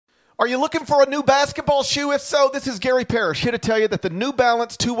Are you looking for a new basketball shoe? If so, this is Gary Parrish here to tell you that the New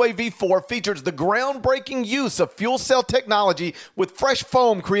Balance 2-Way V4 features the groundbreaking use of fuel cell technology with fresh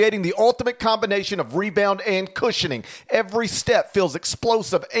foam, creating the ultimate combination of rebound and cushioning. Every step feels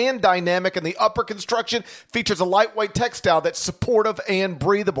explosive and dynamic, and the upper construction features a lightweight textile that's supportive and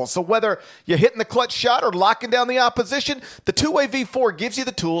breathable. So whether you're hitting the clutch shot or locking down the opposition, the 2-Way V4 gives you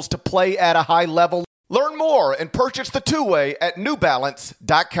the tools to play at a high level. Learn more and purchase the 2-Way at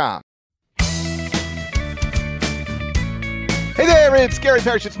newbalance.com. Hey there, it's Gary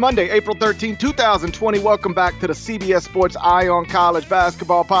Parrish. It's Monday, April 13, 2020. Welcome back to the CBS Sports Eye on College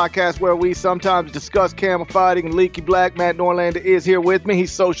Basketball Podcast, where we sometimes discuss camel fighting and leaky black. Matt Norlander is here with me.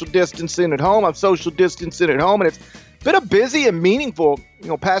 He's social distancing at home. I'm social distancing at home, and it's been a busy and meaningful,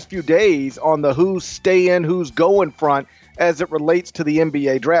 past few days on the who's staying, who's going front as it relates to the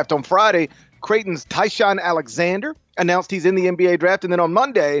NBA draft. On Friday, Creighton's Tyshawn Alexander announced he's in the NBA draft, and then on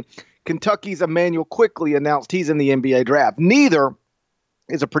Monday, Kentucky's Emmanuel Quickley announced he's in the NBA draft. Neither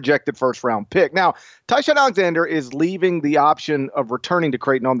is a projected first-round pick. Now, Tyshawn Alexander is leaving the option of returning to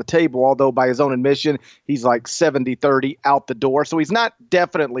Creighton on the table, although by his own admission, he's like 70-30 out the door. So he's not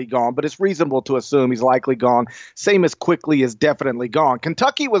definitely gone, but it's reasonable to assume he's likely gone. Same as Quickley is definitely gone.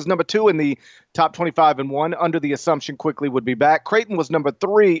 Kentucky was number 2 in the top 25 and 1 under the assumption Quickley would be back. Creighton was number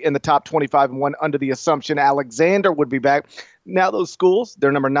 3 in the top 25 and 1 under the assumption Alexander would be back. Now those schools,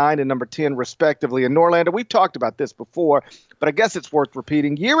 they're number 9 and number 10 respectively. And Norlander, we've talked about this before, but I guess it's worth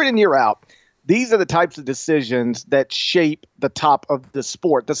repeating. Year in and year out, these are the types of decisions that shape the top of the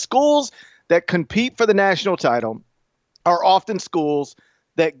sport. The schools that compete for the national title are often schools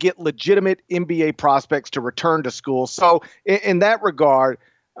that get legitimate NBA prospects to return to school. So in that regard,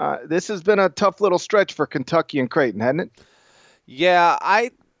 this has been a tough little stretch for Kentucky and Creighton, hasn't it? Yeah, I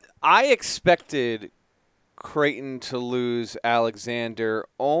expected Creighton to lose Alexander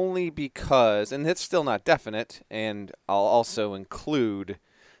only because, and it's still not definite, and I'll also include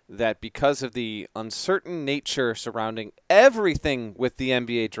that because of the uncertain nature surrounding everything with the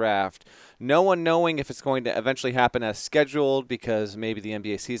NBA draft, no one knowing if it's going to eventually happen as scheduled because maybe the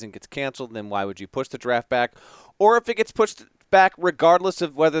NBA season gets canceled, then why would you push the draft back? Or if it gets pushed back regardless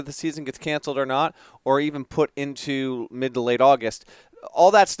of whether the season gets canceled or not, or even put into mid to late August.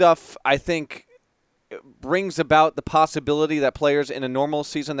 All that stuff, I think, brings about the possibility that players in a normal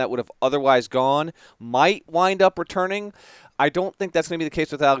season that would have otherwise gone might wind up returning. I don't think that's going to be the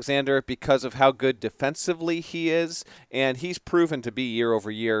case with Alexander because of how good defensively he is, and he's proven to be year over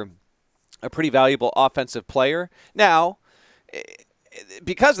year a pretty valuable offensive player. Now,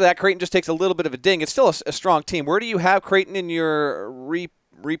 because of that, Creighton just takes a little bit of a ding. It's still a strong team. Where do you have Creighton in your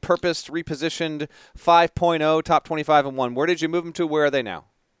repurposed, repositioned 5.0 top 25 and 1? Where did you move them to? Where are they now?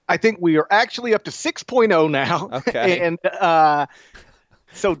 I think we are actually up to 6.0 now. Okay. And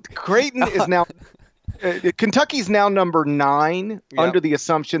so Creighton is now Kentucky's now number 9 under the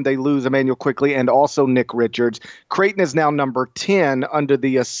assumption they lose Emmanuel Quickley and also Nick Richards. Creighton is now number 10 under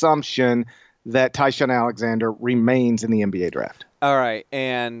the assumption that Tyshawn Alexander remains in the NBA draft. All right.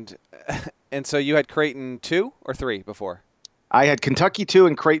 And so you had Creighton 2 or 3 before? I had Kentucky 2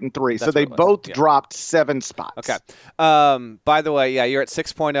 and Creighton 3. So they both dropped 7 spots. Okay. By the way, you're at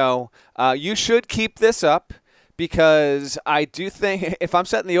 6.0. You should keep this up because I do think if I'm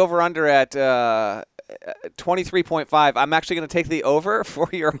setting the over-under at 23.5, I'm actually going to take the over for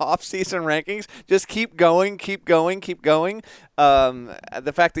your off-season rankings. Just keep going, keep going, keep going.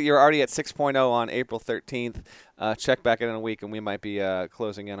 The fact that you're already at 6.0 on April 13th, check back in a week, and we might be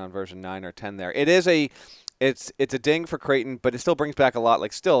closing in on version 9 or 10 there. It's a ding for Creighton, but it still brings back a lot.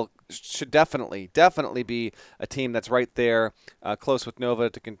 Like, still should definitely be a team that's right there, close with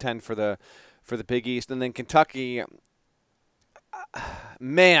Nova to contend for the Big East. And then Kentucky,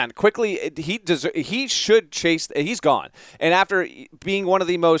 man, quickly he should chase. He's gone. And after being one of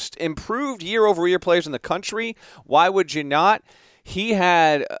the most improved year-over-year players in the country, why would you not? He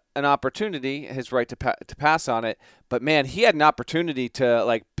had an opportunity, his right to pass on it, but man, he had an opportunity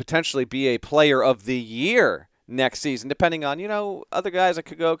to potentially be a player of the year next season, depending on other guys that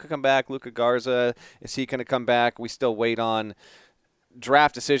could come back. Luka Garza, is he going to come back? We still wait on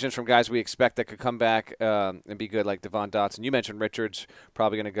draft decisions from guys we expect that could come back and be good, like Devon Dotson. You mentioned Richards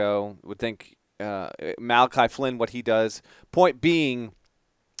probably going to go. Would think Malachi Flynn, what he does. Point being,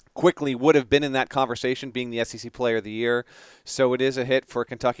 Quickley would have been in that conversation, being the SEC Player of the Year. So it is a hit for a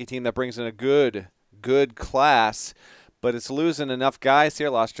Kentucky team that brings in a good class, but it's losing enough guys here.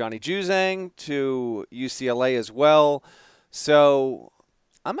 Lost Johnny Juzang to UCLA as well. So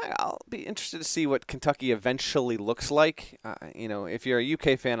I'll be interested to see what Kentucky eventually looks like. If you're a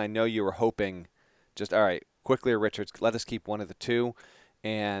UK fan, I know you were hoping just, all right, Quickley or Richards, let us keep one of the two.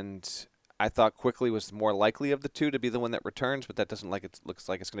 and I thought Quickly was more likely of the two to be the one that returns, but that doesn't looks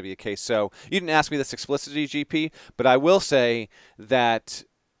like it's going to be a case. So you didn't ask me this explicitly, GP, but I will say that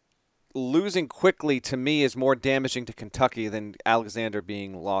losing Quickly to me is more damaging to Kentucky than Alexander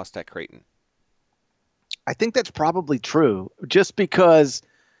being lost at Creighton. I think that's probably true, just because,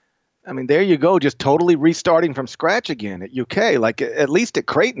 I mean, there you go, just totally restarting from scratch again at UK. Like, at least at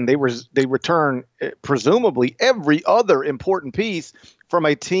Creighton, they return presumably every other important piece from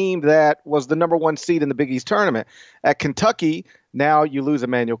a team that was the number one seed in the Big East tournament. At Kentucky, now you lose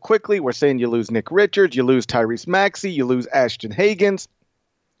Emmanuel Quickly. We're saying you lose Nick Richards, you lose Tyrese Maxey, you lose Ashton Hagans,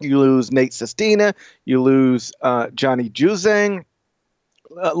 you lose Nate Sestina, you lose Johnny Juzang,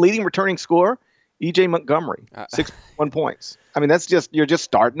 leading returning scorer E.J. Montgomery, 61 points. I mean, you're just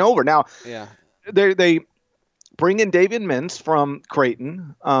starting over. Now, yeah, they bring in Davian Mintz from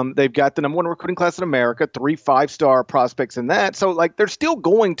Creighton. They've got the number one recruiting class in America, 3 5-star prospects in that. So, like, they're still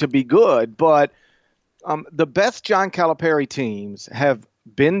going to be good. But the best John Calipari teams have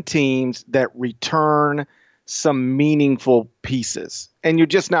been teams that return some meaningful pieces. And you're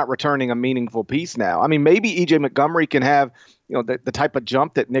just not returning a meaningful piece now. I mean, maybe E.J. Montgomery can have, the type of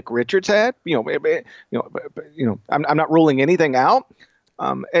jump that Nick Richards had. I'm not ruling anything out.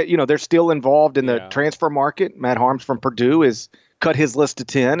 They're still involved in the transfer market. Matt Harms from Purdue has cut his list to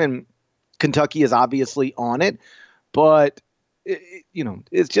 10, and Kentucky is obviously on it. But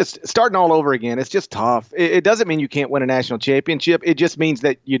it's just starting all over again. It's just tough. It doesn't mean you can't win a national championship. It just means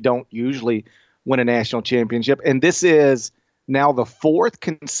that you don't usually win a national championship. And this is now the 4th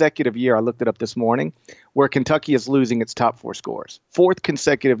consecutive year, I looked it up this morning, where Kentucky is losing its top 4 scorers. 4th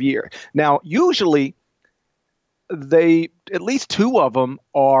consecutive year. Now, usually at least 2 of them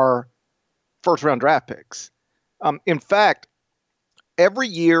are first-round draft picks. In fact, every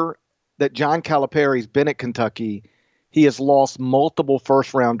year that John Calipari's been at Kentucky, he has lost multiple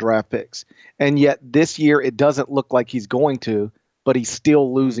first-round draft picks. And yet this year it doesn't look like he's going to, but he's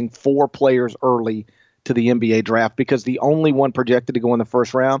still losing 4 players early to the NBA draft, because the only one projected to go in the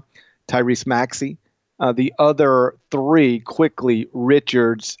first round, Tyrese Maxey. The other 3, Quickly,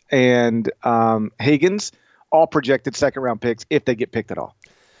 Richards, and Hagans, all projected second-round picks if they get picked at all.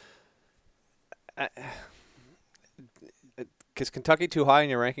 Is Kentucky too high in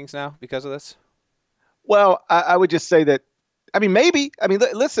your rankings now because of this? Well, I would just say that, I mean, maybe. I mean,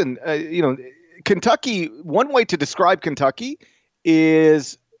 listen, Kentucky, one way to describe Kentucky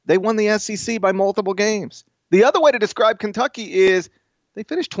is they won the SEC by multiple games. The other way to describe Kentucky is they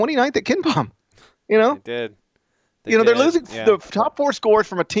finished 29th at KenPom. They did. They're losing the top 4 scores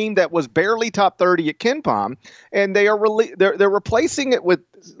from a team that was barely top 30 at KenPom, and they're replacing it with,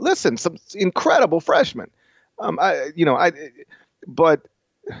 some incredible freshmen. But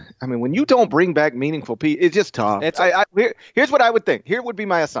I mean, when you don't bring back meaningful pieces, it's just tough. Here's what I would think. Here would be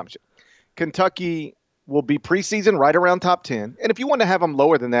my assumption: Kentucky will be preseason right around top 10. And if you want to have them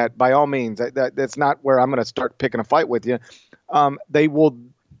lower than that, by all means, that's not where I'm going to start picking a fight with you. They will,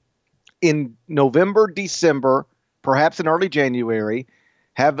 in November, December, perhaps in early January,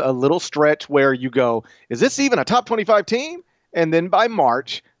 have a little stretch where you go, is this even a top 25 team? And then by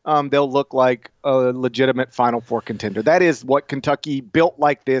March, they'll look like a legitimate Final Four contender. That is what Kentucky built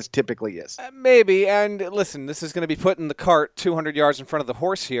like this typically is. Maybe. And listen, this is going to be putting the cart 200 yards in front of the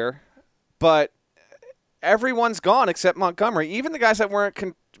horse here. But everyone's gone except Montgomery. Even the guys that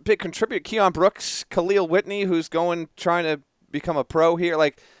weren't big contribute. Keon Brooks, Khalil Whitney, who's trying to become a pro here.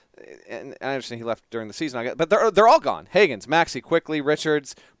 And I understand he left during the season, but they're all gone. Hagans, Maxey, Quickly,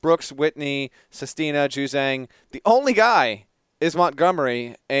 Richards, Brooks, Whitney, Sestina, Juzang. The only guy is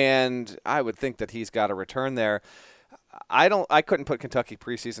Montgomery, and I would think that he's got to return there. I couldn't put Kentucky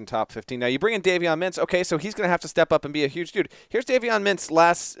preseason top 15. Now you bring in Davion Mintz. Okay, so he's going to have to step up and be a huge dude. Here's Davion Mintz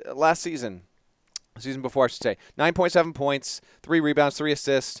last season. Season before, I should say. 9.7 points, 3 rebounds, 3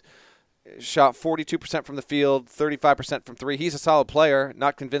 assists, shot 42% from the field, 35% from 3. He's a solid player.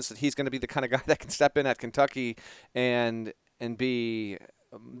 Not convinced that he's going to be the kind of guy that can step in at Kentucky and be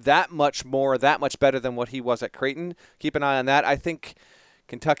that much better than what he was at Creighton. Keep an eye on that. I think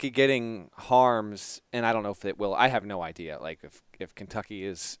Kentucky getting Harms, and I don't know if it will. I have no idea. Like if Kentucky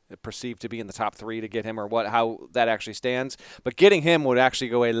is perceived to be in the top 3 to get him, or how that actually stands. But getting him would actually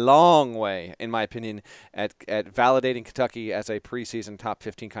go a long way, in my opinion, at validating Kentucky as a preseason top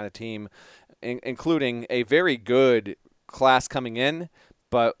 15 kind of team, including a very good class coming in.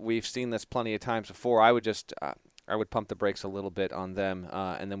 But we've seen this plenty of times before. I would just I would pump the brakes a little bit on them,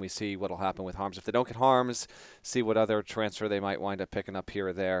 and then we see what will happen with Harms. If they don't get Harms, see what other transfer they might wind up picking up here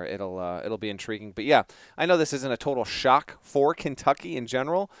or there. It'll be intriguing. But yeah, I know this isn't a total shock for Kentucky in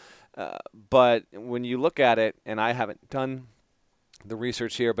general, but when you look at it, and I haven't done the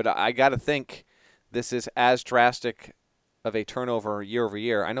research here, but I got to think this is as drastic of a turnover year over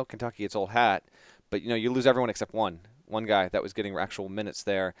year. I know Kentucky, it's old hat, but you lose everyone except one guy that was getting actual minutes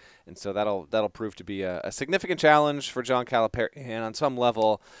there, and so that'll prove to be a significant challenge for John Calipari. And on some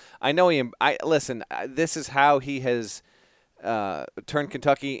level, I know listen. This is how he has turned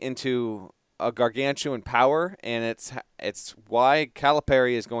Kentucky into a gargantuan power, and it's why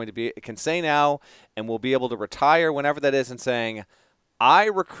Calipari is going to can say now and will be able to retire whenever that is, and saying, I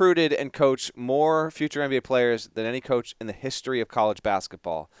recruited and coached more future NBA players than any coach in the history of college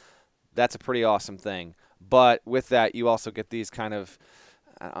basketball. That's a pretty awesome thing. But with that, you also get these kind of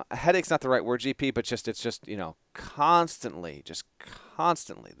headache's not the right word, GP, but it's just constantly,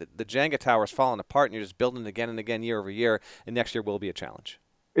 the Jenga tower's falling apart, and you're just building it again and again year over year, and next year will be a challenge.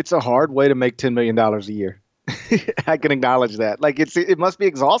 It's a hard way to make $10 million a year. I can acknowledge that. Like it must be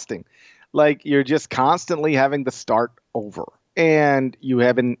exhausting. Like you're just constantly having to start over. And you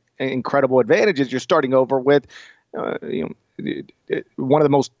have an incredible advantages. You're starting over with, one of the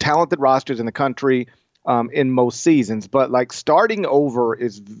most talented rosters in the country in most seasons. But like starting over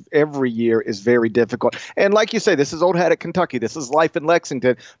every year is very difficult. And like you say, this is old hat at Kentucky. This is life in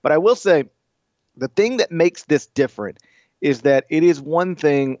Lexington. But I will say the thing that makes this different is that it is one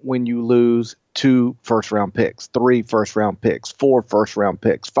thing when you lose 2 first-round picks, 3 first-round picks, 4 first-round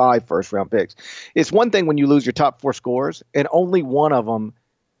picks, 5 first-round picks. It's one thing when you lose your top 4 scorers and only one of them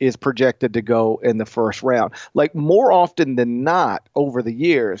is projected to go in the first round. Like more often than not over the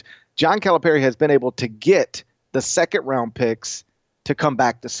years, John Calipari has been able to get the second-round picks to come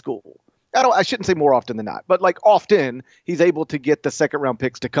back to school. I shouldn't say more often than not, but like often he's able to get the second-round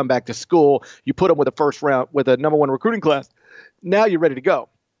picks to come back to school. You put them with a number 1 recruiting class. Now you're ready to go.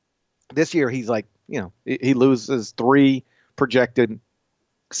 This year he's like, he loses 3 projected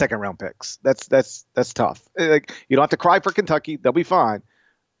second-round picks. That's tough. Like you don't have to cry for Kentucky; they'll be fine,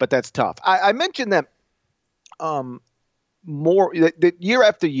 but that's tough. I mentioned that more that year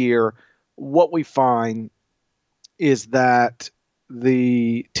after year, what we find is that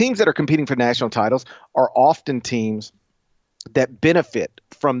the teams that are competing for national titles are often teams that benefit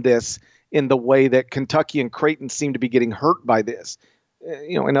from this in the way that Kentucky and Creighton seem to be getting hurt by this.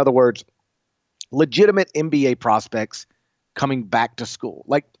 In other words, legitimate NBA prospects coming back to school.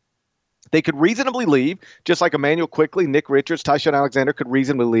 Like they could reasonably leave, just like Emmanuel Quickley, Nick Richards, Tyshawn Alexander could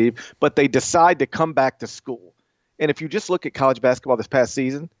reasonably leave, but they decide to come back to school. And if you just look at college basketball this past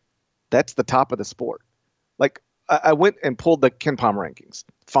season, that's the top of the sport. Like I went and pulled the KenPom rankings,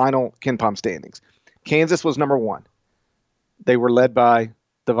 final KenPom standings. Kansas was number 1. They were led by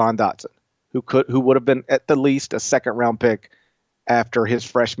Devon Dotson, who would have been at the least a second-round pick after his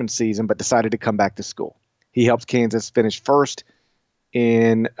freshman season, but decided to come back to school. He helps Kansas finish first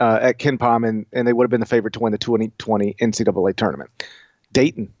at KenPom, and they would have been the favorite to win the 2020 NCAA tournament.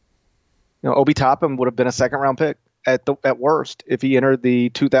 Dayton, Obi Toppin would have been a second-round pick at worst if he entered the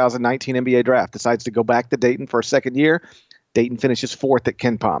 2019 NBA draft. Decides to go back to Dayton for a second year. Dayton finishes 4th at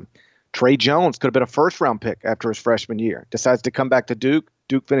KenPom. Trey Jones could have been a first-round pick after his freshman year. Decides to come back to Duke.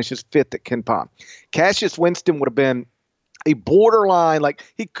 Duke finishes 5th at KenPom. Cassius Winston would have been a borderline,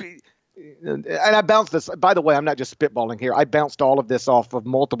 and I bounced this. By the way, I'm not just spitballing here. I bounced all of this off of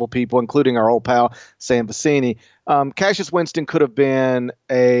multiple people, including our old pal Sam Vecini. Cassius Winston could have been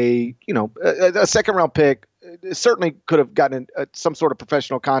a second-round pick. Certainly could have gotten some sort of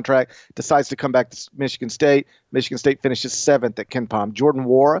professional contract. Decides to come back to Michigan State. Michigan State finishes 7th at KenPom. Jordan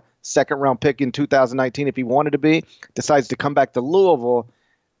Nwora, second-round pick in 2019 if he wanted to be. Decides to come back to Louisville,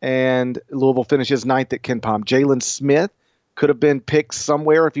 and Louisville finishes 9th at KenPom. Jalen Smith could have been picked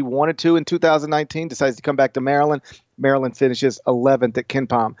somewhere if he wanted to in 2019. Decides to come back to Maryland. Maryland finishes 11th at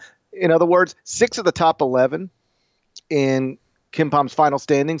KenPom. In other words, 6 of the top 11 in KenPom's final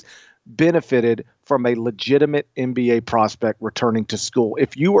standings benefited from a legitimate NBA prospect returning to school.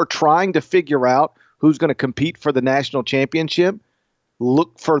 If you are trying to figure out who's going to compete for the national championship,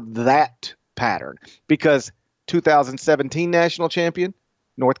 look for that pattern. Because 2017 national champion,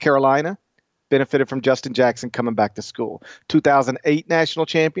 North Carolina, benefited from Justin Jackson coming back to school. 2008 national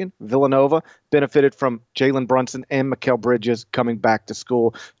champion, Villanova, benefited from Jalen Brunson and Mikal Bridges coming back to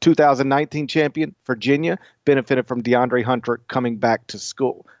school. 2019 champion, Virginia, benefited from DeAndre Hunter coming back to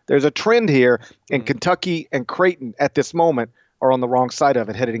school. There's a trend here, and Kentucky and Creighton at this moment are on the wrong side of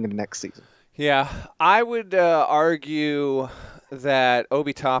it heading into next season. Yeah, I would argue that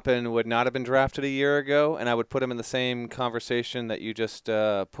Obi Toppin would not have been drafted a year ago, and I would put him in the same conversation that you just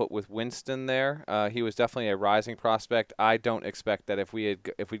put with Winston there. He was definitely a rising prospect. I don't expect that if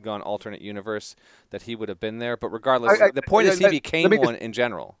we'd gone alternate universe that he would have been there. But regardless, the point is he became one in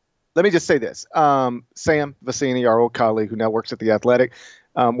general. let me just say this. Sam Vecini, our old colleague who now works at The Athletic,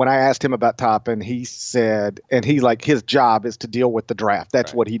 when I asked him about Toppin, he said, and he like his job is to deal with the draft.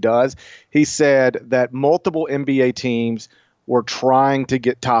 That's Right. what he does. He said that multiple NBA teams were trying to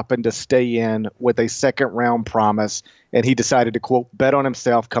get Toppin to stay in with a second round promise. And he decided to, quote, bet on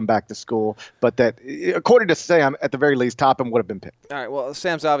himself, come back to school. But that, according to Sam, at the very least, Toppin would have been picked. All right. Well,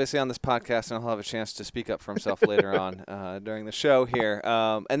 Sam's obviously on this podcast, and he'll have a chance to speak up for himself later on during the show here.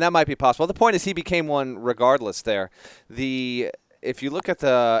 And that might be possible. The point is he became one regardless there. If you look at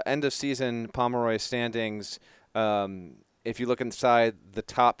the end-of-season Pomeroy standings, if you look inside the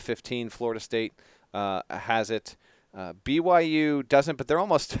top 15, Florida State has it. BYU doesn't, but they're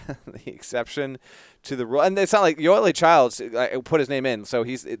almost the exception to the rule. And it's not like Yoeli Childs put his name in, so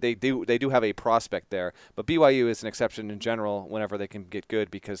they do have a prospect there. But BYU is an exception in general whenever they can get good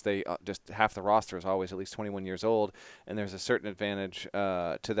because they just half the roster is always at least 21 years old, and there's a certain advantage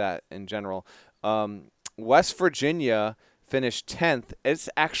to that in general. West Virginia finished 10th. It's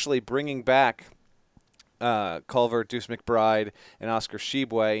actually bringing back Culver, Deuce McBride, and Oscar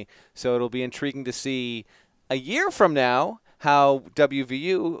Tshiebwe, so it'll be intriguing to see a year from now how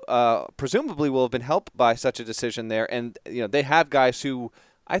WVU presumably will have been helped by such a decision there. And they have guys who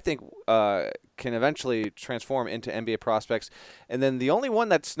I think can eventually transform into NBA prospects. And then the only one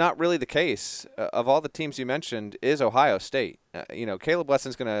that's not really the case of all the teams you mentioned is Ohio State. Caleb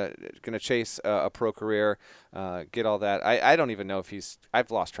Wesson's gonna chase a pro career, get all that. I don't even know if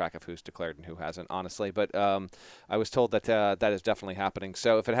I've lost track of who's declared and who hasn't, honestly. But I was told that that is definitely happening.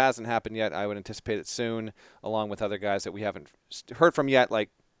 So if it hasn't happened yet, I would anticipate it soon, along with other guys that we haven't heard from yet, like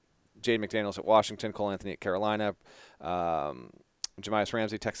Jade McDaniels at Washington, Cole Anthony at Carolina, Jemias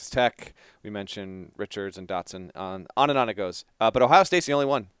Ramsey, Texas Tech. We mentioned Richards and Dotson. On and on it goes. But Ohio State's the only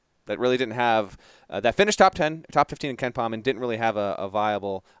one that really didn't have that finished top 10, top 15 in KenPom and didn't really have a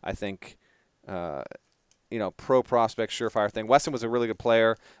viable, I think, pro prospect surefire thing. Weston was a really good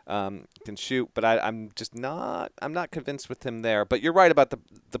player, can shoot, but I'm not convinced with him there. But you're right about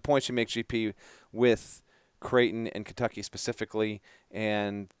the points you make, GP, with Creighton and Kentucky specifically,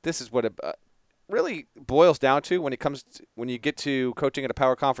 and this is what it really boils down to when you get to coaching at a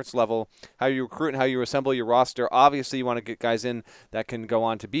power conference level, how you recruit and how you assemble your roster. Obviously, you want to get guys in that can go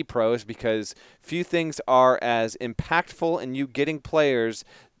on to be pros because few things are as impactful in you getting players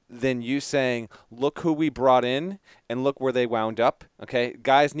than you saying, look who we brought in and look where they wound up. Okay,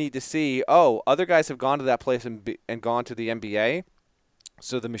 guys need to see, other guys have gone to that place and gone to the NBA.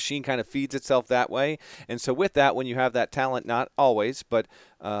 So the machine kind of feeds itself that way. And so with that, when you have that talent, not always, but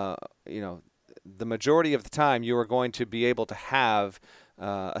the majority of the time, you are going to be able to have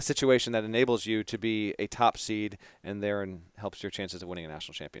a situation that enables you to be a top seed and therein helps your chances of winning a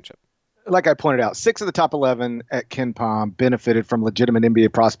national championship. Like I pointed out, 6 of the top 11 at KenPom benefited from legitimate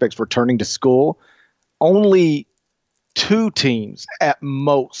NBA prospects returning to school. Only 2 teams at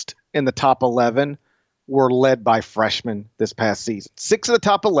most in the top 11 were led by freshmen this past season. 6 of the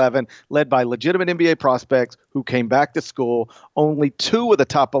top 11 led by legitimate NBA prospects who came back to school. Only 2 of the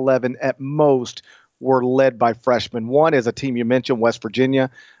top 11 at most were led by freshmen. One is a team you mentioned, West Virginia,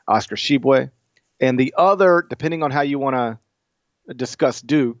 Oscar Tshiebwe. And the other, depending on how you want to discuss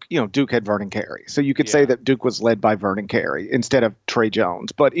Duke, Duke had Vernon Carey. So you could say that Duke was led by Vernon Carey instead of Trey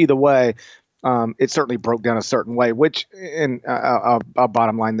Jones. But either way, it certainly broke down a certain way, which, and I'll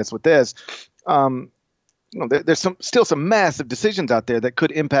bottom line this with this, there's still some massive decisions out there that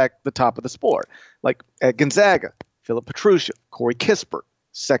could impact the top of the sport. Like at Gonzaga, Philip Petruccia, Corey Kispert,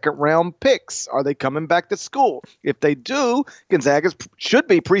 second-round picks. Are they coming back to school? If they do, Gonzaga should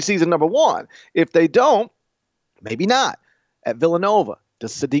be preseason number 1. If they don't, maybe not. At Villanova,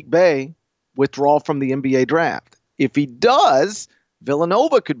 does Sadiq Bey withdraw from the NBA draft? If he does,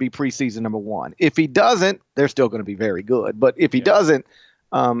 Villanova could be preseason number 1. If he doesn't, they're still going to be very good. But if he doesn't,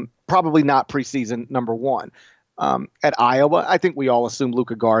 probably not preseason number 1. At Iowa, I think we all assume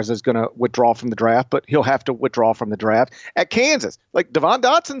Luka Garza is going to withdraw from the draft, but he'll have to withdraw from the draft. At Kansas, like Devon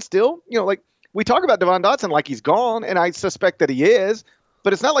Dotson still, we talk about Devon Dotson like he's gone, and I suspect that he is,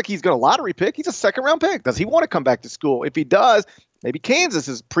 but it's not like he's going to lottery pick. He's a second-round pick. Does he want to come back to school? If he does, maybe Kansas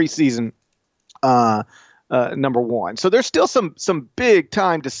is preseason number 1. So there's still some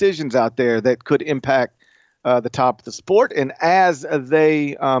big-time decisions out there that could impact the top of the sport. And as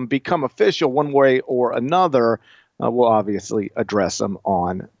they become official one way or another, we'll obviously address them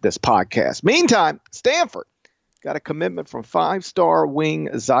on this podcast. Meantime, Stanford got a commitment from 5-star wing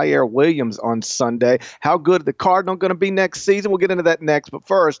Zaire Williams on Sunday. How good are the Cardinals going to be next season? We'll get into that next. But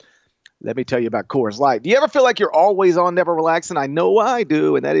first, let me tell you about Coors Light. Do you ever feel like you're always on, never relaxing? I know I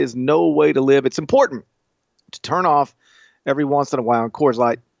do, and that is no way to live. It's important to turn off every once in a while. And Coors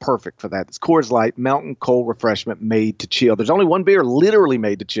Light perfect for that. It's Coors Light, mountain cold refreshment made to chill. There's only one beer literally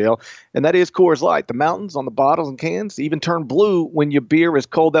made to chill, and that is Coors Light. The mountains on the bottles and cans even turn blue when your beer is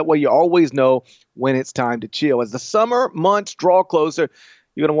cold. That way you always know when it's time to chill. As the summer months draw closer,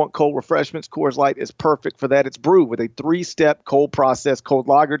 you're going to want cold refreshments. Coors Light is perfect for that. It's brewed with a 3-step cold process, cold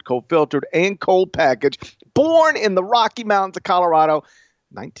lagered, cold filtered, and cold package. Born in the Rocky Mountains of Colorado,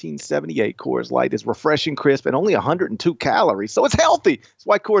 1978, Coors Light is refreshing, crisp, and only 102 calories. So it's healthy. That's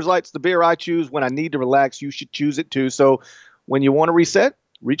why Coors Light's the beer I choose when I need to relax. You should choose it too. So when you want to reset,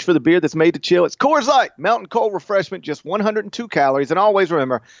 reach for the beer that's made to chill. It's Coors Light, mountain cold refreshment, just 102 calories. And always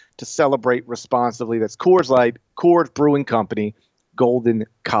remember to celebrate responsibly. That's Coors Light, Coors Brewing Company, Golden,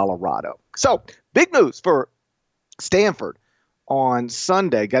 Colorado. So big news for Stanford on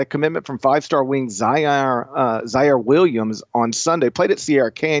Sunday. Got a commitment from 5-star wing Zaire Williams on Sunday. Played at Sierra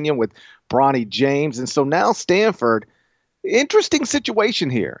Canyon with Bronny James. And so now Stanford, interesting situation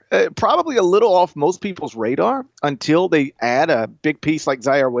here. Probably a little off most people's radar until they add a big piece like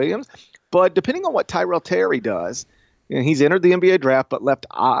Zaire Williams. But depending on what Tyrell Terry does, he's entered the NBA draft, but left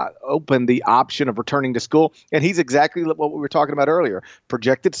open the option of returning to school. And he's exactly what we were talking about earlier.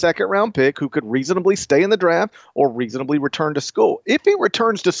 Projected second-round pick who could reasonably stay in the draft or reasonably return to school. If he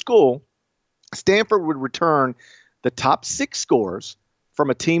returns to school, Stanford would return the top 6 scorers from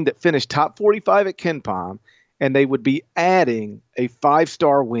a team that finished top 45 at KenPom, and they would be adding a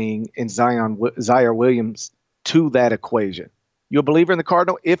 5-star wing in Zaire Williams to that equation. You a believer in the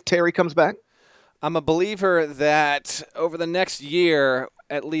Cardinal if Terry comes back? I'm a believer that over the next year,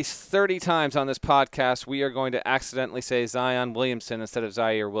 at least 30 times on this podcast, we are going to accidentally say Zion Williamson instead of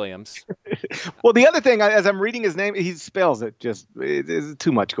Zaire Williams. Well, the other thing, as I'm reading his name, he spells it it's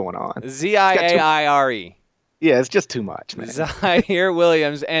too much going on. Ziaire. Yeah, it's just too much, man. Zaire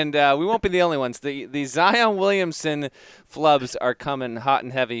Williams, and we won't be the only ones. The Zion Williamson flubs are coming hot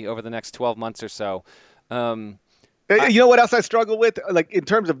and heavy over the next 12 months or so. You know what else I struggle with? Like in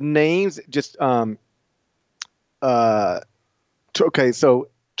terms of names, just okay, so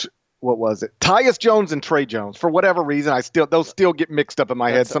what was it? Tyus Jones and Trey Jones. For whatever reason, those still get mixed up in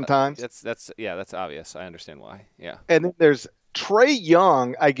my head sometimes. That's obvious. I understand why. Yeah. And then there's Trey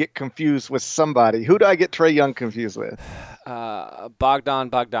Young. I get confused with somebody. Who do I get Trey Young confused with?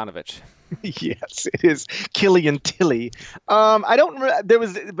 Bogdanovich. Yes, it is Killian Tilly. I don't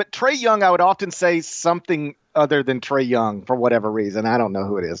remember. But Trey Young, I would often say something other than Trey Young for whatever reason. I don't know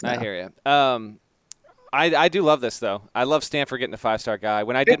who it is now. I hear you. I do love this though. I love Stanford getting a 5-star guy.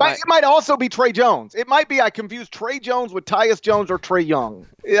 It might also be Trey Jones. It might be I confused Trey Jones with Tyus Jones or Trey Young.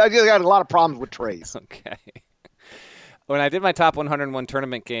 I just got a lot of problems with Treys. Okay. When I did my top 101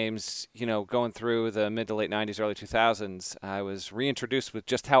 tournament games, going through the mid to late 90s, early 2000s, I was reintroduced with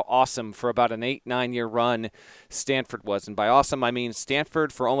just how awesome for about an 8-9 year run Stanford was. And by awesome, I mean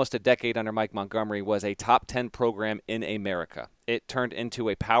Stanford for almost a decade under Mike Montgomery was a top 10 program in America. It turned into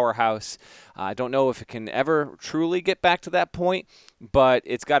a powerhouse. I don't know if it can ever truly get back to that point, but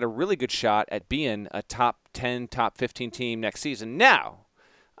it's got a really good shot at being a top 10, top 15 team next season. Now,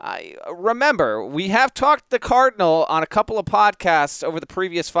 I remember, we have talked the Cardinal on a couple of podcasts over the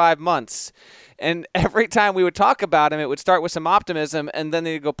previous 5 months, and every time we would talk about him, it would start with some optimism, and then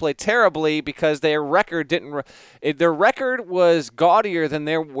they'd go play terribly because their record their record was gaudier than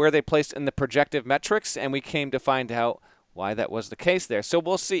where they placed in the projective metrics, and we came to find out why that was the case there. So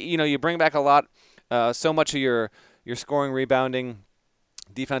we'll see. You bring back a lot, so much of your scoring, rebounding,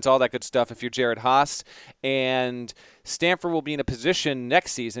 defense, all that good stuff if you're Jared Haas. And Stanford will be in a position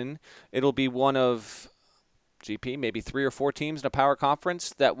next season. It'll be one of, maybe 3 or 4 teams in a power conference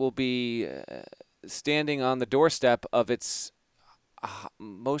that will be standing on the doorstep of its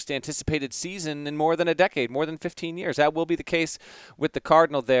most anticipated season in more than a decade, more than 15 years. That will be the case with the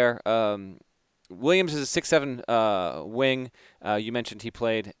Cardinal there. Williams is a 6'7" wing. You mentioned he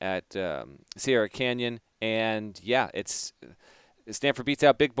played at Sierra Canyon. And, yeah, Stanford beats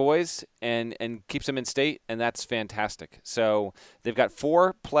out big boys and keeps them in state, and that's fantastic. So they've got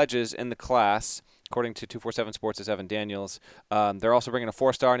 4 pledges in the class, according to 247 Sports' Evan Daniels. They're also bringing a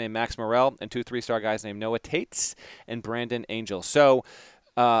 4-star named Max Morrell and 2 3-star guys named Noah Tates and Brandon Angel. So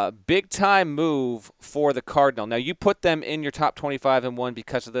big-time move for the Cardinal. Now, you put them in your top 25 and 1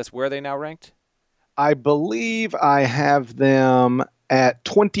 because of this. Where are they now ranked? I believe I have them at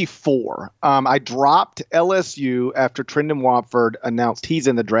 24. I dropped LSU after Trendon Watford announced he's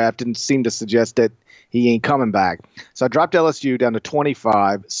in the draft and seemed to suggest that he ain't coming back. So I dropped LSU down to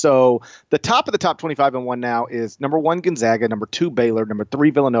 25. So the top of the top 25 and 1 now is number 1 Gonzaga, number 2 Baylor, number 3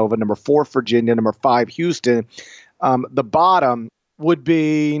 Villanova, number 4 Virginia, number 5 Houston. The bottom would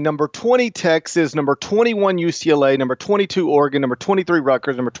be number 20 Texas, number 21 UCLA, number 22 Oregon, number 23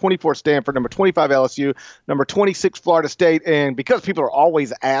 Rutgers, number 24 Stanford, number 25 LSU, number 26 Florida State. And because people are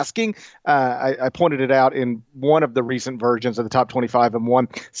always asking, I pointed it out in one of the recent versions of the top 25 and one.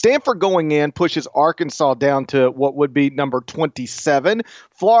 Stanford going in pushes Arkansas down to what would be number 27.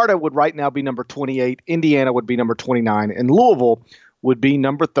 Florida would right now be number 28. Indiana would be number 29. And Louisville would be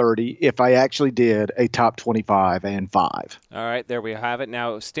number 30 if I actually did a top 25 and 5. All right, there we have it.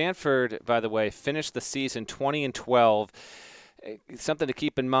 Now, Stanford, by the way, finished the season 20-12. Something to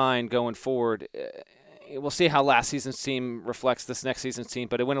keep in mind going forward. We'll see how last season's team reflects this next season's team,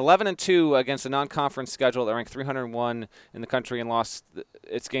 but it went 11-2 against a non-conference schedule that ranked 301 in the country and lost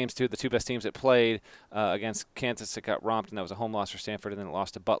its games to the two best teams it played against Kansas. It got romped, and that was a home loss for Stanford, and then it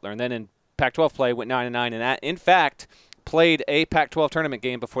lost to Butler. And then in Pac-12 play, went 9-9, and that, in fact, played a Pac-12 tournament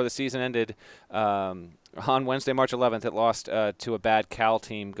game before the season ended on Wednesday, March 11th. It lost to a bad Cal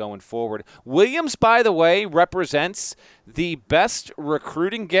team going forward. Williams, by the way, represents the best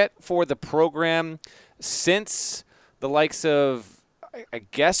recruiting get for the program since the likes of, I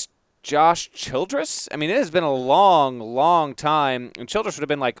guess, Josh Childress. I mean, it has been a long, long time. And Childress would have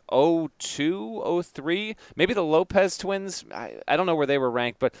been like 02, 03. Maybe the Lopez twins. I don't know where they were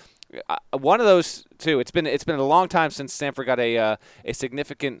ranked, but one of those two. It's been a long time since Stanford got a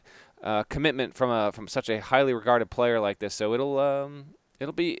significant commitment from such a highly regarded player like this. So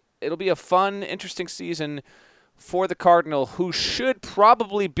it'll be a fun, interesting season for the Cardinal, who should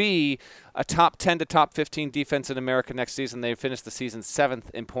probably be a top 10 to top 15 defense in America next season. They finished the season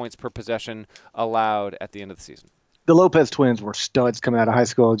 7th in points per possession allowed at the end of the season. The Lopez twins were studs coming out of high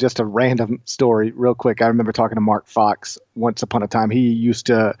school. Just a random story real quick. I remember talking to Mark Fox once upon a time. He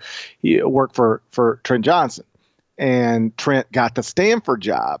worked for Trent Johnson, and Trent got the Stanford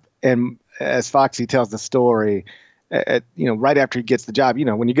job. And as Foxy tells the story, right after he gets the job,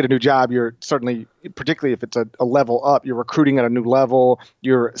 when you get a new job, you're certainly, particularly if it's a level up, you're recruiting at a new level.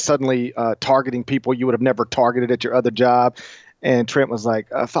 You're suddenly targeting people you would have never targeted at your other job. And Trent was like,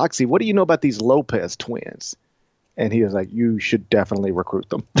 Foxy, what do you know about these Lopez twins? And he was like, you should definitely recruit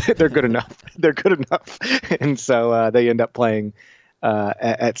them. They're good enough. They're good enough. And so they end up playing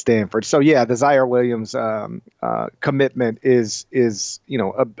at Stanford. So, yeah, the Zaire Williams commitment is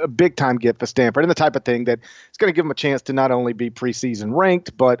a big-time get for Stanford, and the type of thing that is going to give them a chance to not only be preseason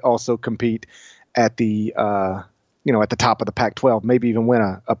ranked, but also compete at the at the top of the Pac-12, maybe even win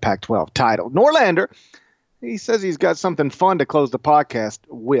a Pac-12 title. Norlander, he says he's got something fun to close the podcast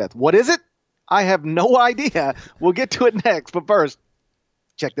with. What is it? I have no idea. We'll get to it next, but first,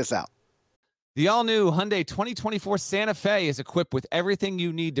 check this out. The all-new Hyundai 2024 Santa Fe is equipped with everything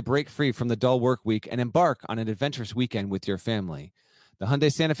you need to break free from the dull work week and embark on an adventurous weekend with your family. The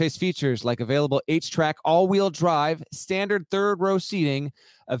Hyundai Santa Fe's features like available H-Track all-wheel drive, standard third-row seating,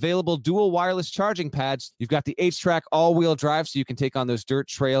 available dual wireless charging pads. You've got the H-Track all-wheel drive so you can take on those dirt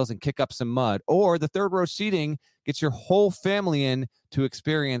trails and kick up some mud. Or the third-row seating gets your whole family in to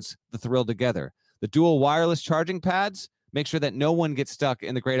experience the thrill together. The dual wireless charging pads make sure that no one gets stuck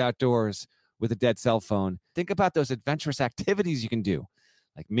in the great outdoors with a dead cell phone. Think about those adventurous activities you can do.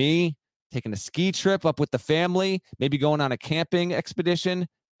 Like me, taking a ski trip up with the family, maybe going on a camping expedition,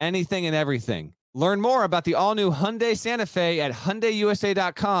 anything and everything. Learn more about the all-new Hyundai Santa Fe at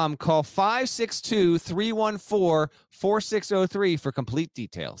HyundaiUSA.com. Call 562-314-4603 for complete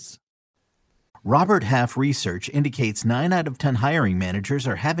details. Robert Half research indicates 9 out of 10 hiring managers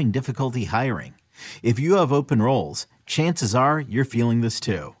are having difficulty hiring. If you have open roles, chances are you're feeling this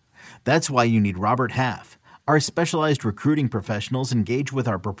too. That's why you need Robert Half. Our specialized recruiting professionals engage with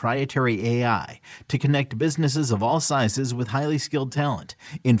our proprietary AI to connect businesses of all sizes with highly skilled talent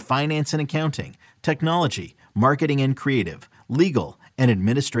in finance and accounting, technology, marketing and creative, legal, and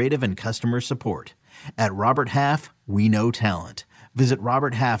administrative and customer support. At Robert Half, we know talent. Visit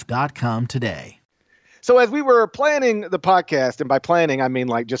roberthalf.com today. So as we were planning the podcast, and by planning, I mean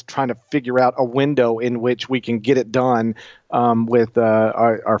like just trying to figure out a window in which we can get it done with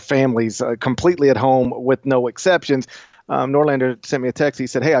our families completely at home with no exceptions. Norlander sent me a text. He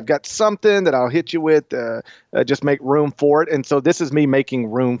said, hey, I've got something that I'll hit you with. Just make room for it. And so this is me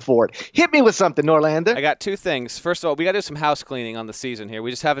making room for it. Hit me with something, Norlander. I got two things. First of all, we got to do some house cleaning on the season here. We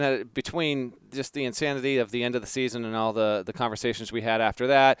just haven't had it between just the insanity of the end of the season and all the conversations we had after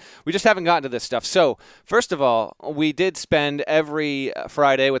that. We just haven't gotten to this stuff. So first of all, we did spend every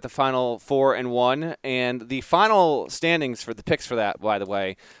Friday with the Final 4 and 1. And the final standings for the picks for that, by the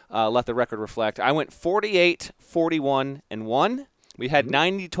way, let the record reflect. I went 48, 41, and 1. We had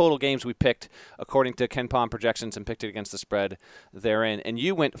 90 total games we picked according to Ken Pom projections and picked it against the spread therein. And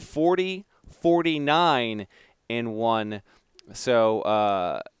you went 40, 49, and 1.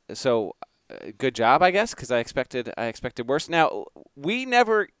 Good job, I guess, because I expected worse. Now, we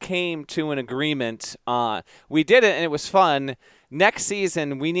never came to an agreement on. We did it, and it was fun. Next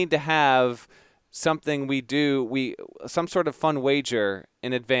season, we need to have something some sort of fun wager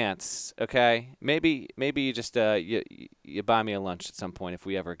in advance. Okay, maybe you just you buy me a lunch at some point if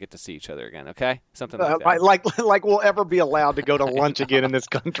we ever get to see each other again. Okay, something like that. Like we'll ever be allowed to go to lunch again in this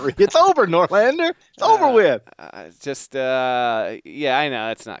country. It's over, Norlander. It's over with. Yeah, I know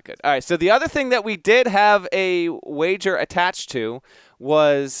it's not good. All right, so the other thing that we did have a wager attached to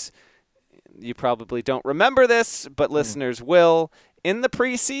was, you probably don't remember this, but listeners will, in the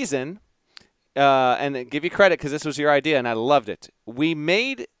preseason. And give you credit because this was your idea, and I loved it. We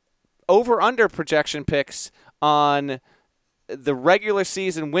made over-under projection picks on the regular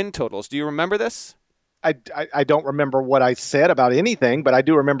season win totals. Do you remember this? I don't remember what I said about anything, but I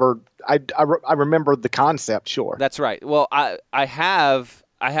do remember. I remember the concept. Sure, that's right. Well, I have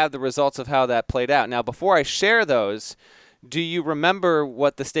the results of how that played out. Now, before I share those, do you remember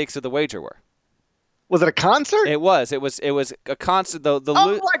what the stakes of the wager were? Was it a concert? It was. It was a concert.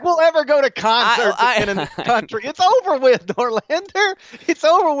 Like we'll ever go to concerts again in this country. It's over with, Norlander. It's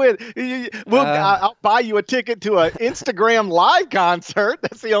over with. I'll buy you a ticket to an Instagram live concert.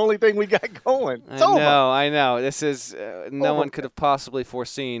 That's the only thing we got going. It's over. I know. This is no one could have possibly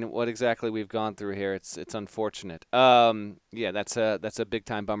foreseen what exactly we've gone through here. It's unfortunate. Yeah, that's a big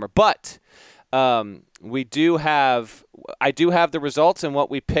time bummer. But I do have the results and what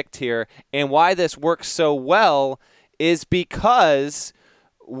we picked here, and why this works so well is because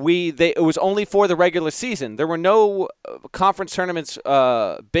it was only for the regular season. There were no conference tournaments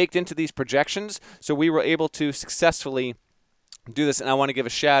baked into these projections, so we were able to successfully do this. And I want to give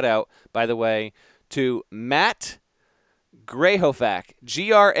a shout out, by the way, to Matt Grahovac,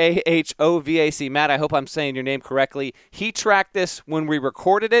 Grahovac. Matt, I hope I'm saying your name correctly. He tracked this when we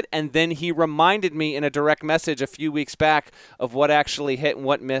recorded it, and then he reminded me in a direct message a few weeks back of what actually hit and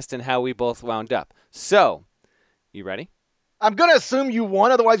what missed and how we both wound up. So, you ready? I'm going to assume you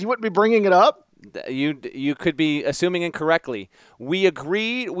won, otherwise you wouldn't be bringing it up. You could be assuming incorrectly. We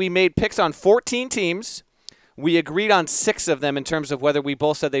agreed. We made picks on 14 teams. We agreed on 6 of them in terms of whether we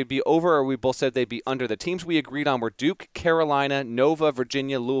both said they'd be over or we both said they'd be under. The teams we agreed on were Duke, Carolina, Nova,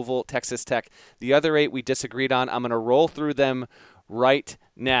 Virginia, Louisville, Texas Tech. The other 8 we disagreed on. I'm going to roll through them right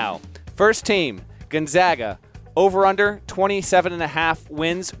now. First team, Gonzaga, over-under 27.5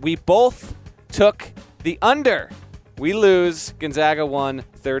 wins. We both took the under. We lose. Gonzaga won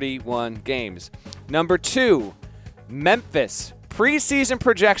 31 games. Number 2, Memphis, preseason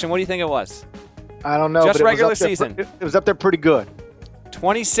projection. What do you think it was? I don't know. Just but regular season. It was up there pretty good.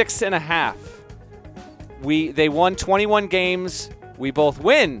 26.5. They won 21 games. We both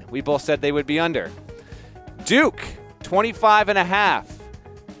win. We both said they would be under. Duke, 25.5.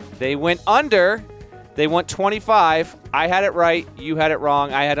 They went under. They went 25. I had it right. You had it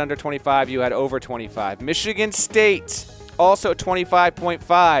wrong. I had under 25. You had over 25. Michigan State, also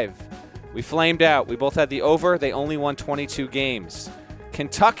 25.5. We flamed out. We both had the over. They only won 22 games.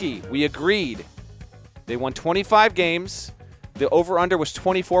 Kentucky, we agreed. They won 25 games. The over-under was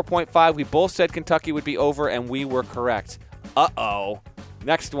 24.5. We both said Kentucky would be over, and we were correct. Uh-oh.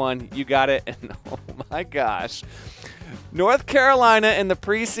 Next one, you got it. And oh, my gosh. North Carolina in the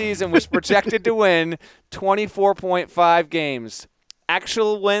preseason was projected to win 24.5 games.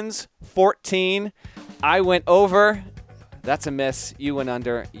 Actual wins, 14. I went over. That's a miss. You went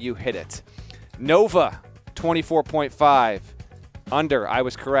under. You hit it. Nova, 24.5. Under, I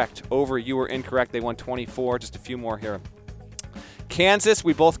was correct. Over, you were incorrect. They won 24. Just a few more here. Kansas,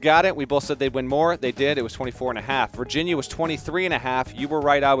 we both got it. We both said they'd win more. They did. It was 24.5. Virginia was 23.5. You were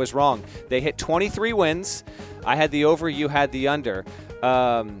right. I was wrong. They hit 23 wins. I had the over. You had the under.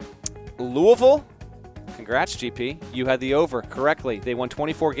 Louisville, congrats, GP. You had the over correctly. They won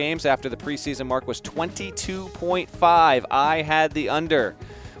 24 games after the preseason mark was 22.5. I had the under.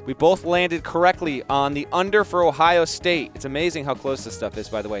 We both landed correctly on the under for Ohio State. It's amazing how close this stuff is,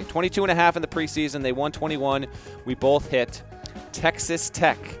 by the way. 22.5 in the preseason. They won 21. We both hit. Texas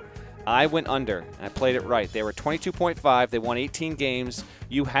Tech, I went under. I played it right. They were 22.5. They won 18 games.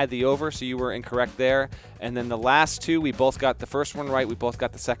 You had the over, so you were incorrect there. And then the last 2, we both got the first one right. We both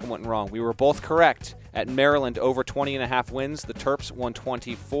got the second one wrong. We were both correct. At Maryland, over 20.5 wins. The Terps won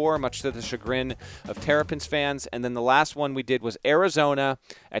 24, much to the chagrin of Terrapins fans. And then the last one we did was Arizona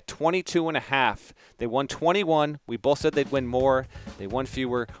at 22.5. They won 21. We both said they'd win more. They won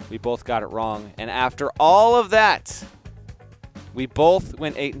fewer. We both got it wrong. And after all of that, we both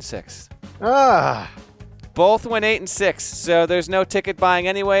went 8-6. Both went 8-6, so there's no ticket buying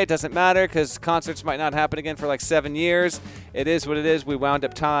anyway. It doesn't matter because concerts might not happen again for like 7 years. It is what it is. We wound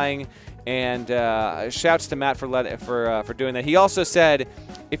up tying, and shouts to Matt for doing that. He also said,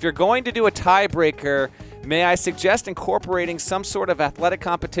 if you're going to do a tiebreaker, may I suggest incorporating some sort of athletic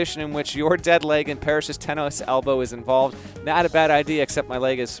competition in which your dead leg and Parrish's tennis elbow is involved? Not a bad idea, except my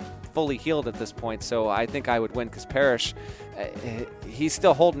leg is fully healed at this point, so I think I would win because Parrish, he's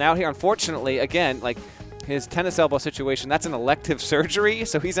still holding out here. Unfortunately, again, like his tennis elbow situation, that's an elective surgery,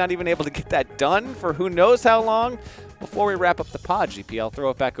 so he's not even able to get that done for who knows how long. Before we wrap up the pod, GP, I'll throw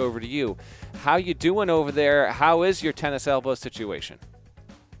it back over to you. How you doing over there? How is your tennis elbow situation?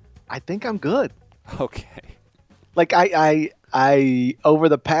 I think I'm good. Okay. Like I over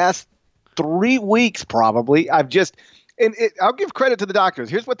the past 3 weeks, probably, I've just, I'll give credit to the doctors.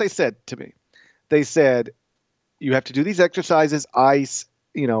 Here's what they said to me. They said, you have to do these exercises, ice,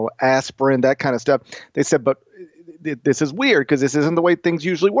 aspirin, that kind of stuff. They said, but this is weird because this isn't the way things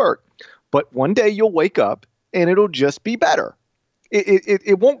usually work. But one day you'll wake up and it'll just be better.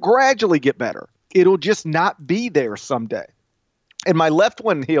 It won't gradually get better. It'll just not be there someday. And my left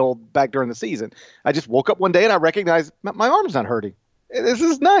one healed back during the season. I just woke up one day and I recognized my arm's not hurting. This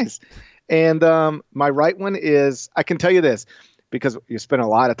is nice. And my right one is, I can tell you this, because you spend a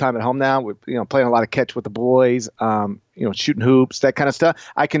lot of time at home now, with, playing a lot of catch with the boys, shooting hoops, that kind of stuff.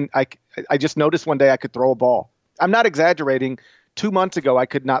 I just noticed one day I could throw a ball. I'm not exaggerating. 2 months ago, I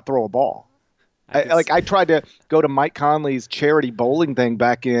could not throw a ball. I tried to go to Mike Conley's charity bowling thing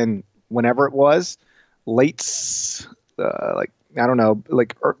back in whenever it was, October,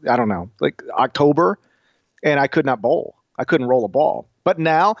 and I could not bowl. I couldn't roll a ball. But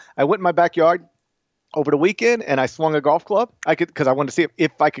now I went in my backyard over the weekend and I swung a golf club. Because I wanted to see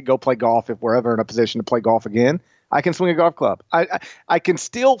if I could go play golf, if we're ever in a position to play golf again. I can swing a golf club. I can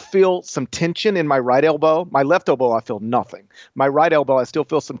still feel some tension in my right elbow. My left elbow, I feel nothing. My right elbow, I still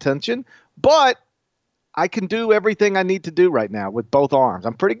feel some tension. But I can do everything I need to do right now with both arms.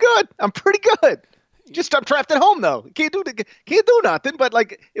 I'm pretty good. Just I'm trapped at home though. Can't do nothing. But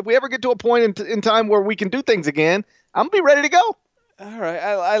like, if we ever get to a point in time where we can do things again, I'm gonna be ready to go. All right,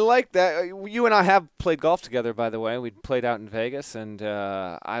 I like that. You and I have played golf together, by the way. We played out in Vegas, and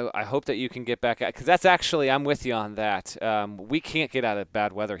I hope that you can get back at, because that's actually, I'm with you on that. We can't get out of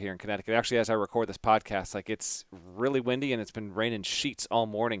bad weather here in Connecticut. Actually, as I record this podcast, like, it's really windy and it's been raining sheets all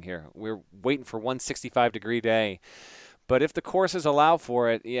morning here. We're waiting for 165-degree day. But if the courses allow for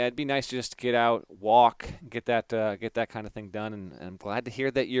it, yeah, it'd be nice to just get out, walk, get that kind of thing done. And I'm glad to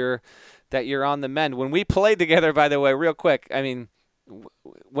hear that you're on the mend. When we played together, by the way, real quick, I mean,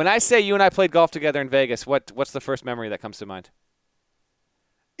 when I say you and I played golf together in Vegas, what's the first memory that comes to mind?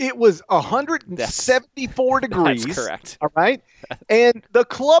 It was 174 degrees. That's correct. All right, and the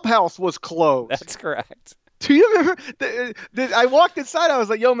clubhouse was closed. That's correct. Do you remember? I walked inside. I was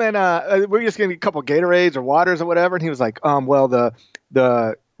like, "Yo, man, we're just gonna get a couple Gatorades or waters or whatever." And he was like, well,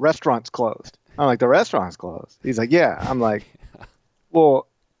 the restaurant's closed." I'm like, "The restaurant's closed?" He's like, "Yeah." I'm like, "Well,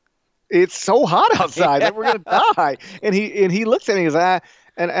 it's so hot outside that we're gonna die." And he looks at me and goes,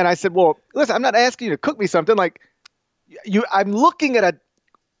 and I said, "Well, listen, I'm not asking you to cook me something. Like, I'm looking at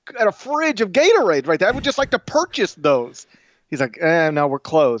a fridge of Gatorade right there. I would just like to purchase those." He's like, "No, we're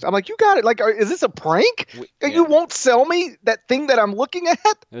closed." I'm like, "You got it. Like, is this a prank? You won't sell me that thing that I'm looking at?"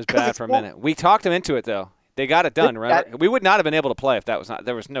 It was bad for a minute. We talked him into it, though. They got it done, right? We would not have been able to play if that was not.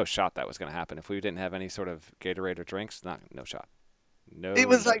 There was no shot that was going to happen if we didn't have any sort of Gatorade or drinks. No shot. No. It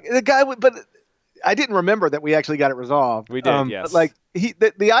was like the guy, but I didn't remember that we actually got it resolved. We did, yes. But like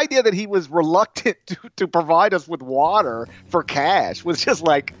the idea that he was reluctant to provide us with water for cash was just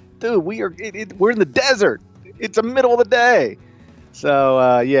like, dude, we're in the desert. It's the middle of the day.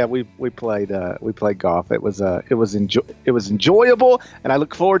 So we played golf. It was enjoyable, and I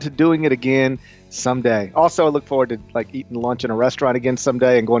look forward to doing it again someday. Also, I look forward to like eating lunch in a restaurant again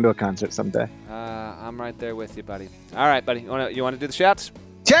someday and going to a concert someday. I'm right there with you, buddy. All right, buddy. You want to do the shouts?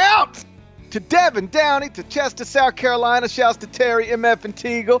 Shouts to Devin Downey, to Chester, South Carolina. Shouts to Terry, MF, and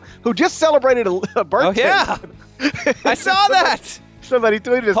Teagle, who just celebrated a birthday. Oh yeah, I saw that. Somebody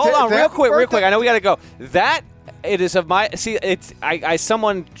tweeted us. Hold on, real quick. I know we got to go. It is of my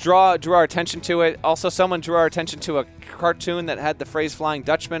someone drew our attention to it. Also, someone drew our attention to a cartoon that had the phrase "Flying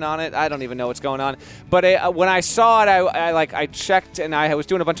Dutchman" on it. I don't even know what's going on. But when I saw it, I checked, and I was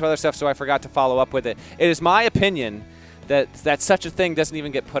doing a bunch of other stuff, so I forgot to follow up with it. It is my opinion that such a thing doesn't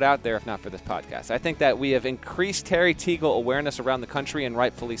even get put out there if not for this podcast. I think that we have increased Terry Teagle awareness around the country, and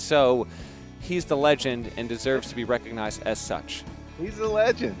rightfully so. He's the legend and deserves to be recognized as such. He's a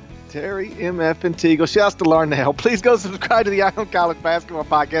legend. Terry MF and Teagle. Shouts to Larnell. Please go subscribe to the Eye on College Basketball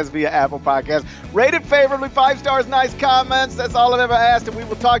Podcast via Apple Podcasts. Rate it favorably, 5 stars, nice comments. That's all I've ever asked, and we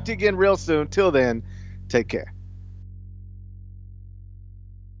will talk to you again real soon. Till then, take care.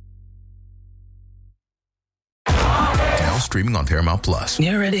 Now streaming on Paramount Plus.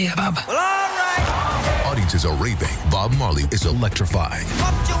 You ready, Bob? Well, all right. Audiences are raving. Bob Marley is electrifying.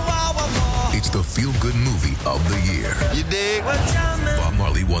 It's the feel-good movie of the year. You dig? Bob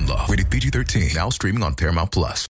Marley, One Love. Rated PG-13. Now streaming on Paramount Plus.